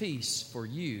is peace for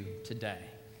you today.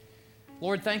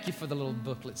 Lord, thank you for the little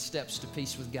booklet, Steps to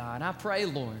Peace with God. I pray,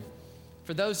 Lord,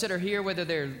 for those that are here, whether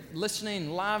they're listening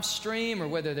live stream or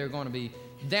whether they're going to be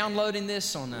downloading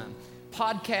this on a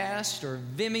podcast or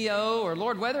Vimeo, or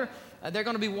Lord, whether they're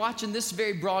going to be watching this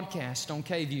very broadcast on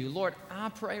KView, Lord, I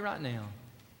pray right now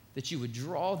that you would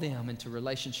draw them into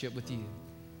relationship with you.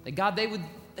 That God, they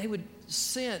would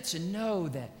sense and know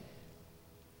that,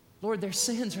 Lord, their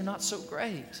sins are not so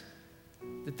great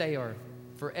that they are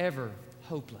forever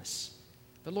hopeless.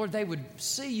 But Lord, they would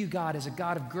see you, God, as a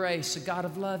God of grace, a God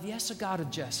of love, yes, a God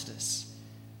of justice,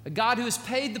 a God who has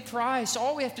paid the price.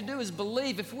 All we have to do is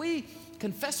believe. If we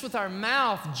confess with our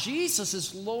mouth Jesus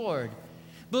is Lord,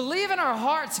 believe in our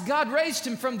hearts God raised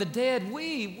him from the dead,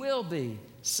 we will be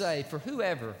saved. For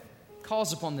whoever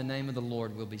calls upon the name of the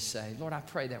Lord will be saved. Lord, I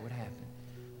pray that would happen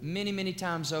many, many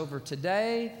times over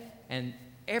today, and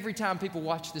every time people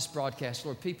watch this broadcast,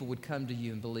 Lord, people would come to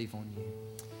you and believe on you.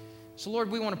 So,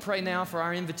 Lord, we want to pray now for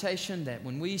our invitation that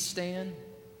when we stand,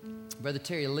 Brother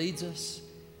Terry leads us,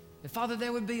 that, Father,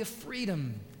 there would be a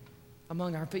freedom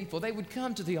among our people. They would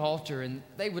come to the altar and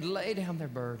they would lay down their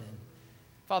burden.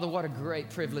 Father, what a great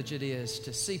privilege it is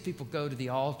to see people go to the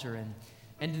altar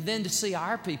and then to see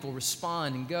our people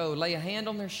respond and go, lay a hand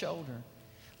on their shoulder.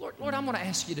 Lord, I'm going to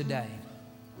ask you today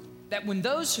that when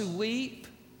those who weep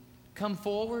come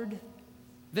forward,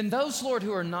 then those, Lord,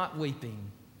 who are not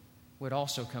weeping would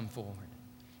also come forward.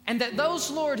 And that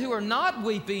those, Lord, who are not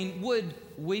weeping would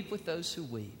weep with those who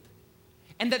weep.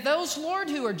 And that those, Lord,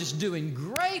 who are just doing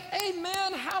great,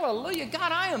 amen, hallelujah.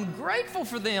 God, I am grateful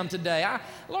for them today.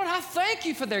 Lord, I thank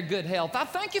you for their good health. I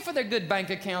thank you for their good bank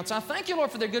accounts. I thank you,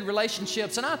 Lord, for their good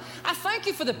relationships. And I thank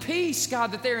you for the peace,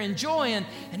 God, that they're enjoying.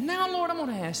 And now, Lord, I'm going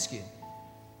to ask you,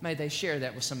 may they share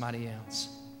that with somebody else.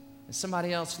 And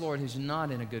somebody else, Lord, who's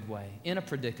not in a good way, in a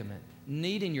predicament,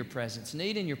 needing your presence,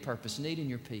 needing your purpose, needing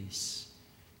your peace.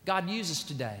 God, use us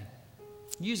today.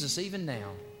 Use us even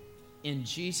now In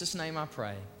Jesus' name I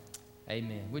pray.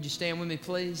 Amen. Would you stand with me,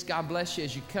 please? God bless you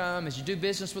as you come, as you do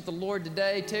business with the Lord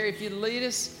today. Terry, if you'd lead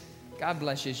us, God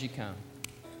bless you as you come.